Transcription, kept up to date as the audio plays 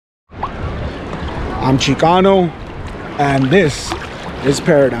I'm Chicano, and this is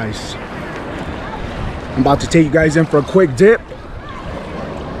paradise. I'm about to take you guys in for a quick dip.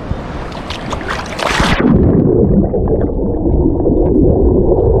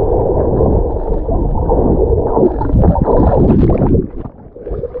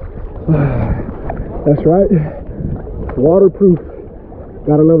 That's right, waterproof.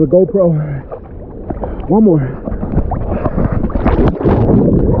 Gotta love the GoPro. One more.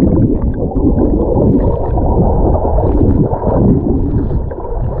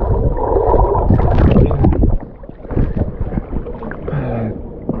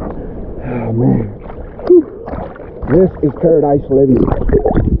 Oh man, whew. This is paradise living.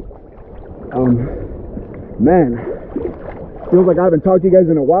 Man, feels like I haven't talked to you guys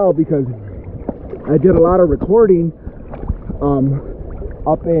in a while because I did a lot of recording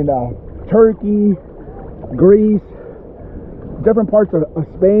up in Turkey, Greece, different parts of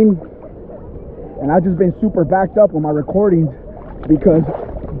Spain, and I've just been super backed up on my recordings because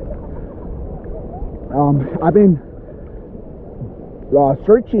I've been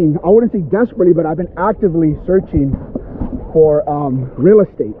searching, I wouldn't say desperately, but I've been actively searching for real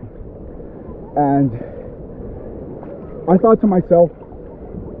estate. And I thought to myself,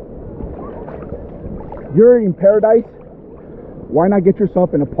 you're in paradise, why not get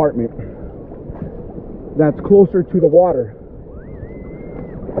yourself an apartment that's closer to the water?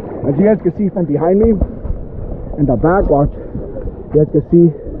 As you guys can see from behind me in the back, watch, you guys can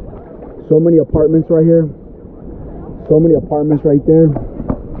see so many apartments right here, so many apartments right there.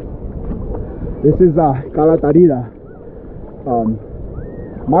 This is Calatarida.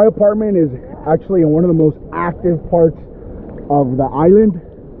 My apartment is actually in one of the most active parts of the island,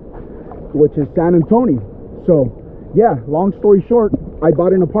 which is San Antonio. So yeah, long story short, I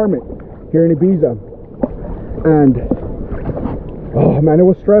bought an apartment here in Ibiza, and oh man, it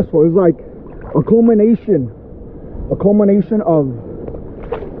was stressful. It was like a culmination of,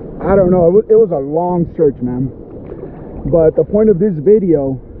 I don't know, it was a long search, man. But the point of this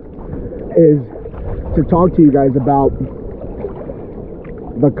video is to talk to you guys about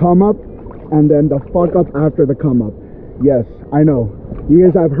the come up and then the fuck up after the come up. Yes, I know you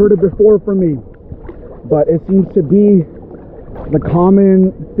guys have heard it before from me, but it seems to be the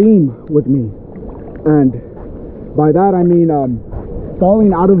common theme with me. And by that I mean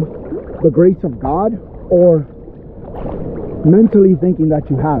falling out of the grace of God, or mentally thinking that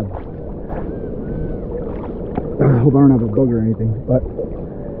you have. I hope I don't have a bug or anything, but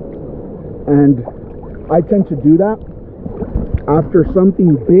and I tend to do that after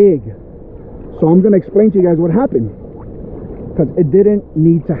something big. So I'm going to explain to you guys what happened, because it didn't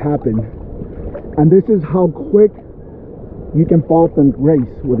need to happen. And this is how quick you can fall from grace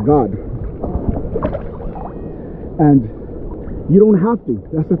with God. And you don't have to.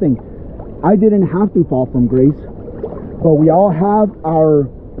 That's the thing. I didn't have to fall from grace, but we all have our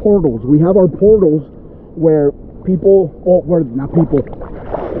portals. We have our portals where people, or where not people,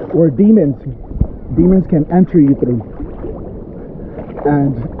 where demons can enter you through.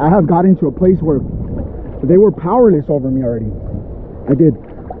 And I have gotten to a place where they were powerless over me already. I did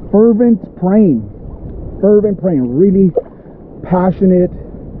fervent praying, really passionate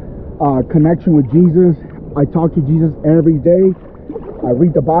connection with Jesus. I talk to Jesus every day. I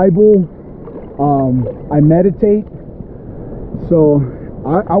read the Bible. I meditate. So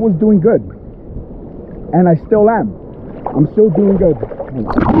I was doing good, and I still am. I'm still doing good.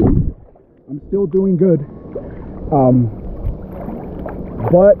 I'm still doing good.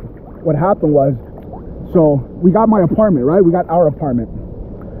 But what happened was, so we got my apartment, right? We got our apartment,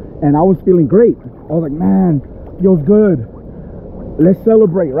 and I was feeling great. I was like, man, feels good. Let's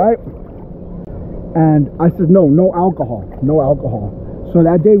celebrate, right? And I said, no alcohol. So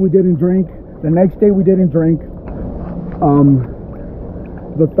that day we didn't drink. The next day we didn't drink.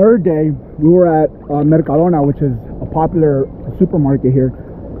 The third day we were at Mercadona, which is a popular supermarket here,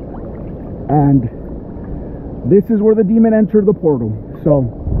 and this is where the demon entered the portal. So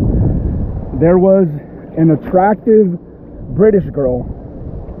there was an attractive British girl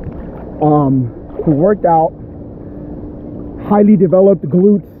who worked out, highly developed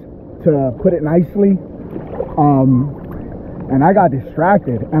glutes, to put it nicely, and I got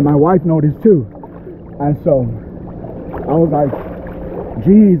distracted, and my wife noticed too. And so I was like,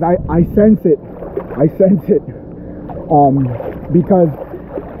 geez, I sense it, because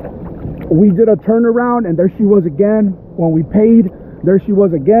we did a turnaround, and there she was again. When we paid, there she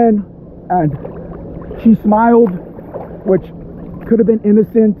was again, and she smiled, which could have been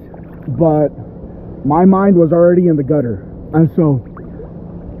innocent, but my mind was already in the gutter. And so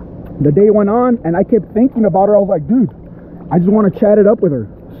the day went on, and I kept thinking about her. I was like, dude, I just want to chat it up with her.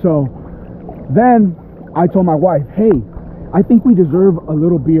 So Then I told my wife, hey, I think we deserve a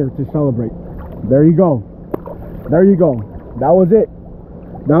little beer to celebrate. There you go. There you go. That was it.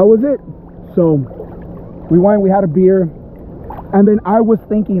 That was it. So we went, we had a beer, and then I was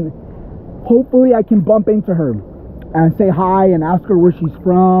thinking, hopefully I can bump into her and say hi and ask her where she's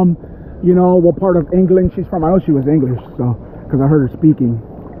from, you know, what part of England she's from. I know she was English, so, because I heard her speaking,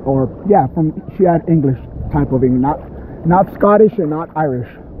 or yeah, she had English type of English, not Scottish and not Irish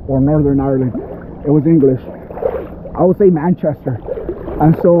or Northern Ireland. It was English. I would say Manchester.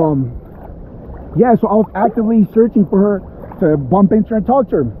 And so yeah, so I was actively searching for her to bump into her and talk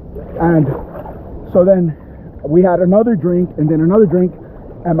to her. And so then we had another drink and then another drink,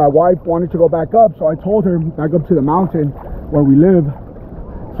 and my wife wanted to go back up, so I told her back up to the mountain where we live.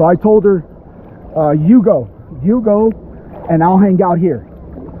 So I told her, you go, and I'll hang out here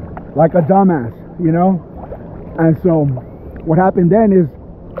like a dumbass, you know. And so what happened then is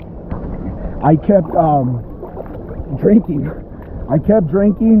I kept drinking. I kept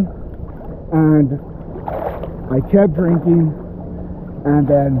drinking, and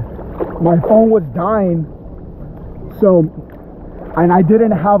then my phone was dying. So, and I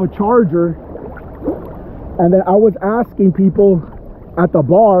didn't have a charger, and then I was asking people at the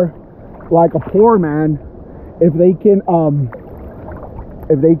bar, like a poor man, if they can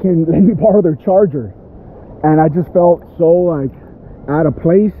let me borrow their charger. And I just felt so like out of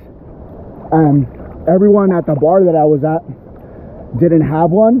place, and everyone at the bar that I was at didn't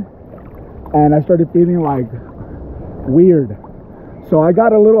have one, and I started feeling like weird. So I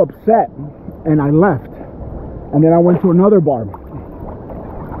got a little upset and I left, and then I went to another bar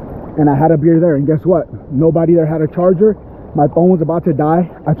and I had a beer there, and guess what? Nobody there had a charger. My phone was about to die.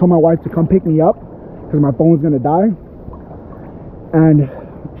 I told my wife to come pick me up because my phone was gonna die, and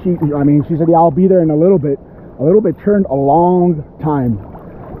she said, yeah, I'll be there in a little bit. A little bit turned a long time.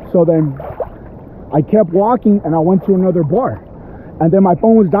 So then I kept walking and I went to another bar, and then my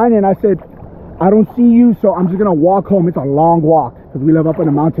phone was dying, and I said, I don't see you, so I'm just gonna walk home. It's a long walk because we live up in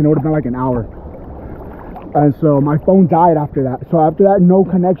a mountain. It would have been like an hour. And so my phone died after that. So after that, no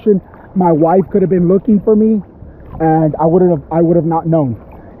connection. My wife could have been looking for me, and I would have not known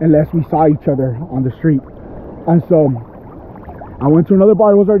unless we saw each other on the street. And so I went to another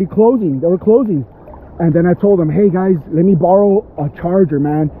bar. It was already closing. They were closing. And then I told them, hey guys, let me borrow a charger,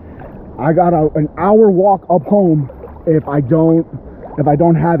 man. I got an hour walk up home if I don't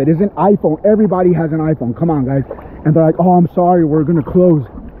have it. It's an iPhone. Everybody has an iPhone. Come on, guys. And they're like, oh, I'm sorry, we're gonna close.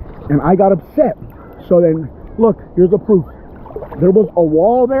 And I got upset. So then, look, here's the proof. There was a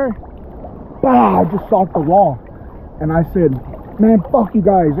wall there. Bah, I just socked the wall. And I said, man, fuck you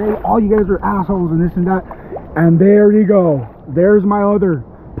guys. Hey, all you guys are assholes and this and that. And there you go. There's my other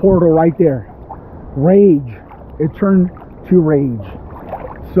portal right there. Rage. It turned to rage.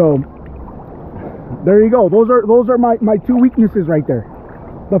 So there you go. Those are my two weaknesses right there.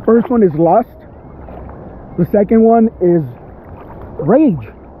 The first one is lust. The second one is rage.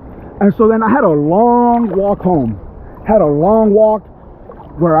 And so then I had a long walk home. Had a long walk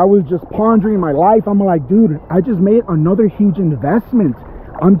where I was just pondering my life. I'm like, dude, I just made another huge investment.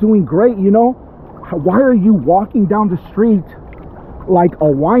 I'm doing great, you know. Why are you walking down the street like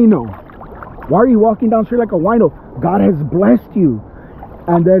a wino? Why are you walking down the street like a wino? God has blessed you.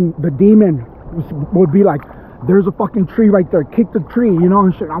 And then the demon would be like, there's a fucking tree right there, kick the tree, you know,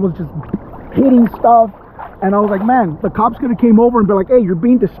 and shit. I was just hitting stuff, and I was like, man, the cops could have came over and be like, hey, you're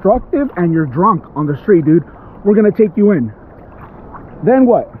being destructive and you're drunk on the street, dude. We're gonna take you in. Then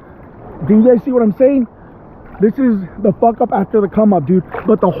what? Do you guys see what I'm saying? This is the fuck up after the come up, dude.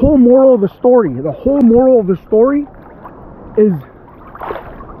 But the whole moral of the story, is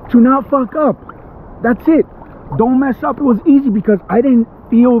to not fuck up. That's it. Don't mess up. It was easy because I didn't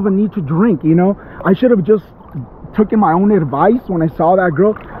feel the need to drink, you know. I should have just taken my own advice when I saw that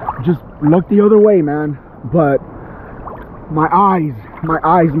girl. Just look the other way, man. But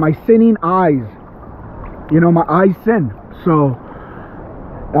my sinning eyes, you know, my eyes sin. So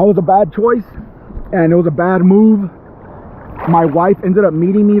that was a bad choice, and it was a bad move. My wife ended up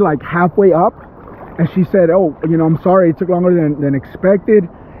meeting me like halfway up, and she said, oh, you know, I'm sorry it took longer than expected.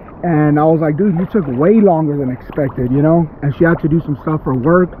 And I was like, dude, you took way longer than expected, you know. And she had to do some stuff for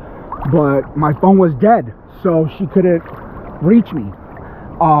work, but my phone was dead, so she couldn't reach me.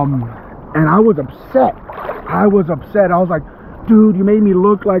 And I was upset. I was like, dude, you made me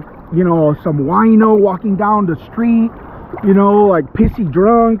look like, you know, some wino walking down the street, you know, like pissy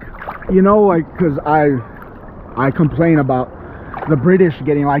drunk, you know, like, because I complain about the British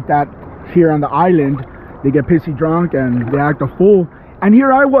getting like that here on the island. They get pissy drunk and they act a fool. And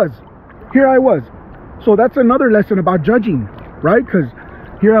here I was. So that's another lesson about judging, right? Because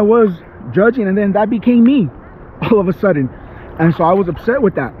here I was judging, and then that became me all of a sudden. And so I was upset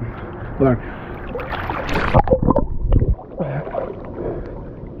with that. But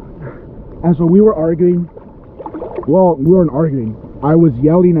and so we were arguing. Well, we weren't arguing. I was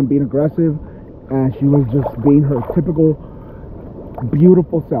yelling and being aggressive, and she was just being her typical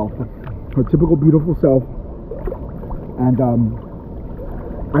beautiful self. Her typical beautiful self. And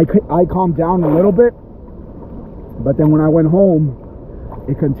I calmed down a little bit, but then when I went home,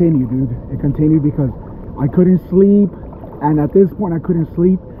 it continued, dude. It continued because I couldn't sleep, and at this point I couldn't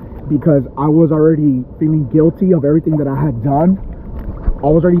sleep because I was already feeling guilty of everything that I had done. I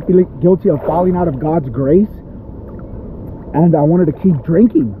was already feeling guilty of falling out of God's grace, and I wanted to keep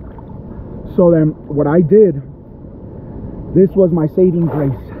drinking. So then what I did, this was my saving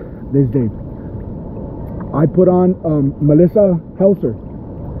grace this day. I put on Melissa Helser,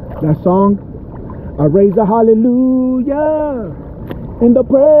 that song, I raise a hallelujah in the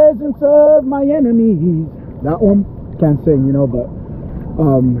presence of my enemies. That one, can't sing, you know, but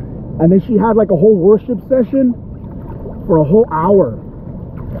and then she had like a whole worship session for a whole hour.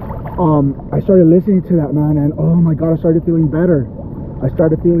 I started listening to that, man, and oh my God, I started feeling better.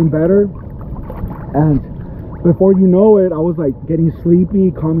 And before you know it, I was like getting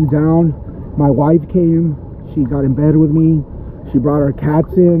sleepy, calming down. My wife came, she got in bed with me, she brought our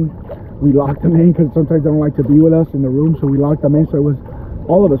cats in, we locked them in because sometimes they don't like to be with us in the room, so we locked them in. So it was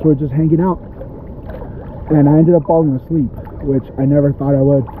all of us were just hanging out, and I ended up falling asleep, which I never thought I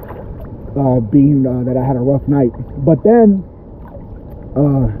would, being that I had a rough night. But then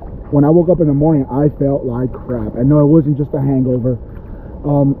when I woke up in the morning, I felt like crap. I know it wasn't just a hangover.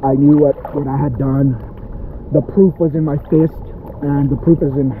 I knew what I had done. The proof was in my fist, and the proof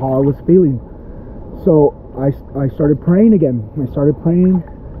is in how I was feeling. So I started praying again. I started praying,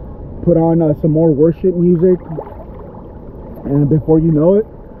 put on some more worship music, and before you know it,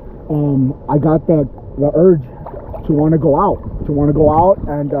 I got the urge to want to go out,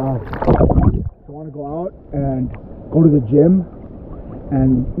 and go to the gym,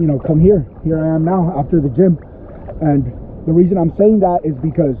 and you know, come here I am now after the gym. And the reason I'm saying that is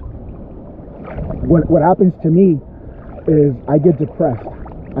because what happens to me is I get depressed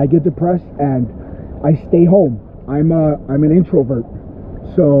and I stay home. I'm an introvert,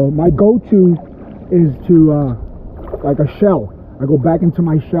 so my go-to is to like a shell. I go back into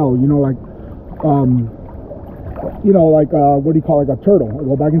my shell, you know, like what do you call it, like a turtle. I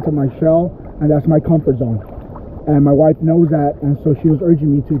go back into my shell, and that's my comfort zone. And my wife knows that, and so she was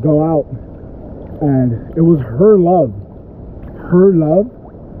urging me to go out, and it was her love,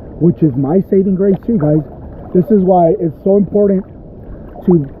 which is my saving grace too, guys. This is why it's so important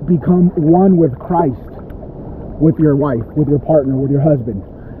to become one with Christ, with your wife, with your partner, with your husband.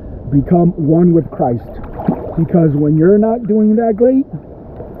 Become one with Christ, because when you're not doing that great,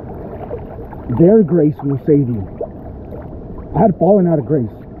 their grace will save you. I had fallen out of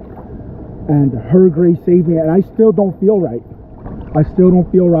grace, and her grace saved me, and I still don't feel right. It's going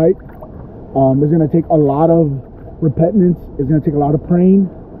to take a lot of repentance. It's going to take a lot of praying.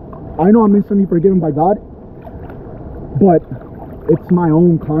 I know I'm instantly forgiven by God, but it's my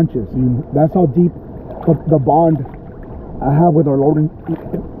own conscience, and that's how deep the bond I have with our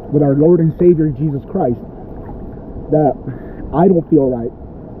Lord and Savior Jesus Christ, that I don't feel right.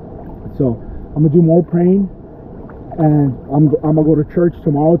 So I'm gonna do more praying, and I'm gonna go to church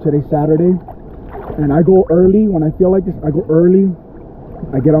tomorrow. Today's Saturday, and I go early when I feel like this. I go early,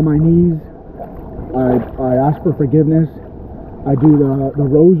 I get on my knees, I ask for forgiveness, I do the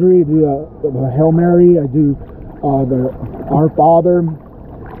rosary, I do the Hail Mary, I do the Our Father,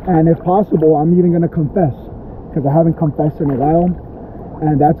 and if possible, I'm even going to confess, because I haven't confessed in a while,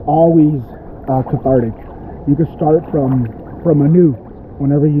 and that's always cathartic. You can start from anew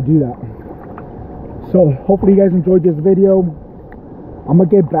whenever you do that. So hopefully you guys enjoyed this video. I'm going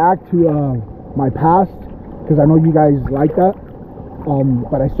to get back to my past, because I know you guys like that,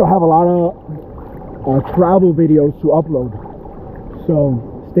 but I still have a lot of travel videos to upload, so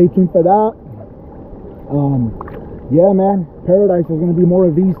stay tuned for that. Yeah, man, paradise, there's going to be more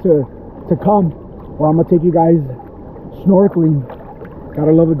of these to come, where I'm going to take you guys snorkeling.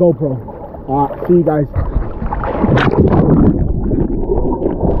 Gotta love the GoPro. See you guys.